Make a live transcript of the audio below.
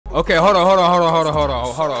Okay, hold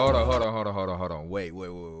on. Wait.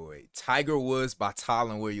 Tiger Woods by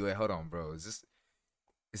Talinwya. Where you at? Hold on, bro. Is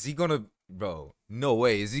he gonna, bro? No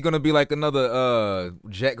way. Is he gonna be like another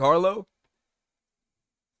Jack Harlow?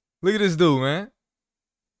 Look at this dude, man.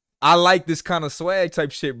 I like this kind of swag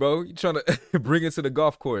type shit, bro. You trying to bring it to the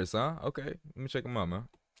golf course, huh? Okay, let me check him out, man.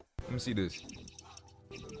 Let me see this.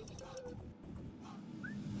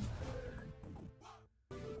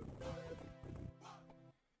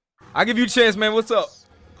 I give you a chance, man. What's up?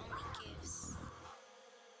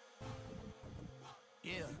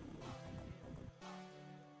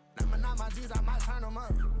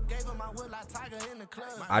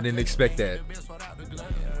 I didn't expect that.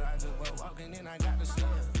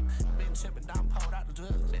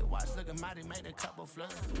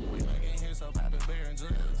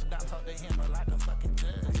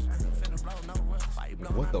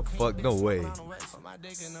 What the fuck? No way.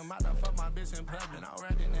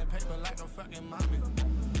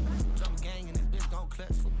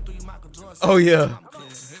 Oh yeah.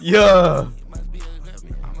 Yeah.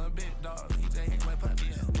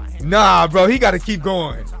 Nah, bro, he gotta keep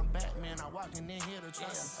going.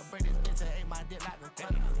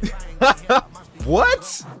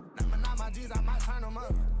 What?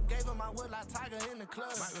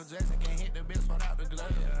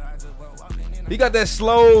 He got that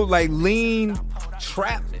slow, like lean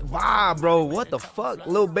trap vibe, bro. What the fuck?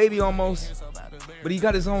 Little baby almost. But he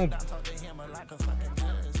got his own.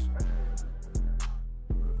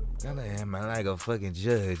 Gotta am like a fucking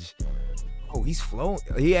judge. Oh, he's flowing.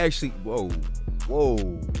 He actually, whoa.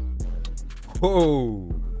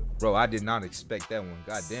 Bro, I did not expect that one.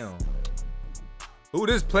 Goddamn. Who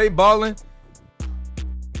this play balling?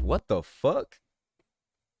 What the fuck?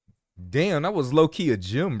 Damn, that was low-key a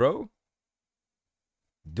gym, bro.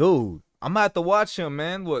 Dude, I'm gonna have to watch him,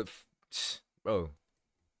 man. What, bro? If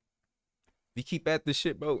you keep at this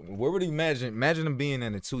shit, bro, where would he imagine him being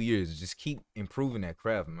in 2 years? Just keep improving that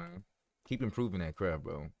craft, man. Keep improving that craft,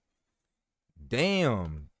 bro.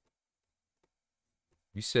 Damn.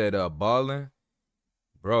 You said balling?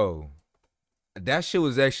 Bro, that shit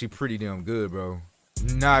was actually pretty damn good, bro.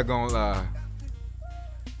 Not gonna lie.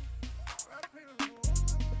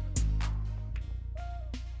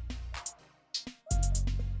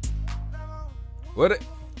 What it?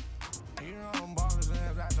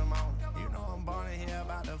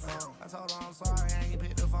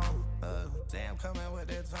 Damn, coming with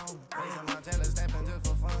that tone. Raising my tail and stepping just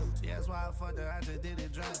for fun. See, that's why I fucked her, I just did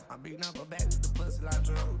it drunk. I'm beating up her back with the pussy like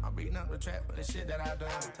drum. I'm beating up the trap with the shit that I done.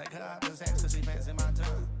 Take her out the sex cause she fancy my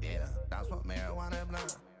tongue. Yeah, that's what marijuana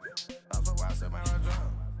blunt. That's what I said my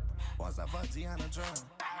drum. Once I fucked Tiana drum.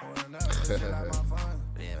 Or another shit like my fun.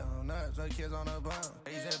 Yeah, nuts, her kids on the bum.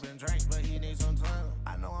 He just been drank, but he needs some time.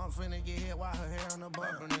 I know I'm finna get hit while her hair on the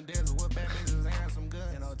bump. In the desert with bad bitches airing some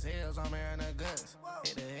guns. In hotels, I'm airing the guts.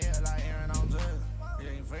 Hit the head like airing on drugs. It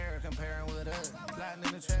ain't fair comparing with us. Sliding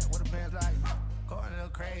in the trap with the pants like going to the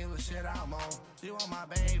crazy with shit I'm on. She want my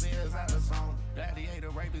baby, is out of song. Gladiator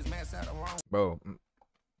rapist, mess out of wrong. Bro,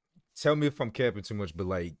 tell me if I'm capping too much, but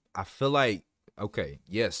like, I feel like, okay,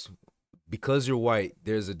 yes, because you're white,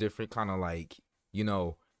 there's a different kind of like, you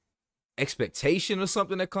know, expectation or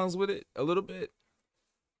something that comes with it a little bit.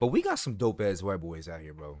 But we got some dope ass white boys out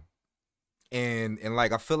here, bro. And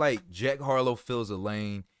like, I feel like Jack Harlow fills a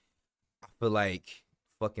lane. I feel like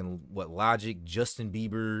fucking what, Logic, Justin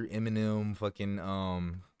Bieber, Eminem, fucking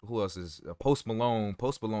who else is Post Malone.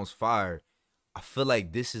 Post Malone's fire. I feel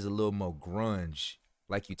like this is a little more grunge,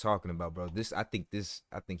 like you talking about, bro. I think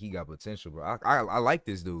he got potential, bro. I like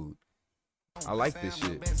this dude. I like this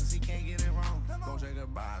shit.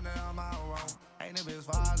 Ain't a bitch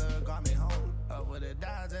father got me home. Up with the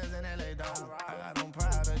Dodgers and LA dog. I got them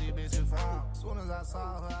proud of these bitches from. Soon as I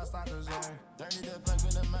saw her, I started zone. Turn it up like in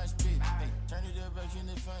the match pit. Turn it up like in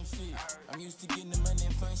the fun shit. I'm used to getting the money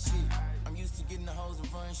and fun shit. I'm used to getting the hoes and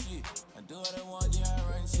fun shit. I do what I want, yeah, I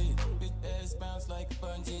run shit. Bitch ass bounce like a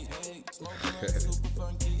bungee. Hey, smoking run super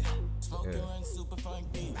funky. Smoking run super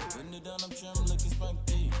funky. When the done, I'm trim looking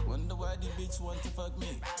spunky. Wonder why the bitch want to fuck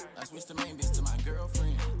me. I switched the main bitch to my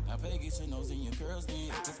girlfriend. I pay get your nose in your girls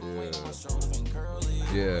did.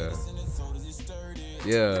 Yeah.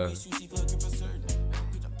 Yeah.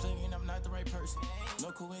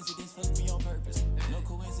 No coincidence, fuck me on purpose. No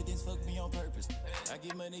coincidence, fuck me on purpose. I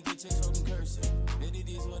get money, get checks from cursing. But it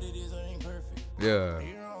is what it is, I ain't perfect. Yeah.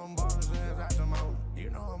 You know I'm born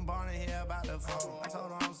here about the phone. I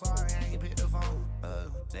told her I'm sorry, I ain't picked the phone.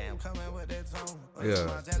 Damn, coming with that tone. Yeah.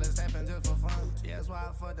 My jealous happened just for fun. Yeah, that's why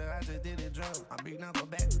I fucked her, I just did it drunk. I'm beating up her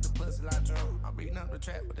back with the pussy like drum. I'm beating up the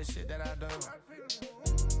trap with the shit that I done.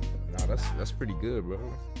 Nah, that's pretty good, bro.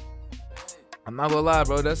 I'm not gonna lie,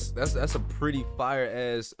 bro. That's a pretty fire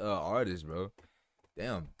ass artist, bro.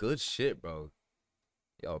 Damn, good shit, bro.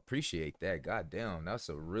 Yo, appreciate that. God damn, that's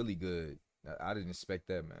a really good. I didn't expect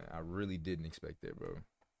that, man. I really didn't expect that, bro.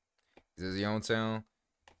 Is this your own town?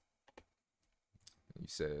 You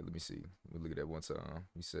said, let me see. Let me look at that one time.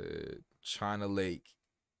 You said China Lake.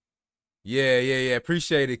 Yeah.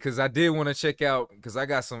 Appreciate it, cause I did want to check out, cause I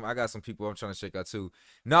got some people I'm trying to check out too.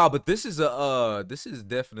 Nah, but this is this is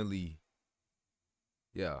definitely,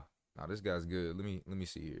 yeah. Nah, this guy's good. Let me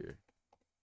see here.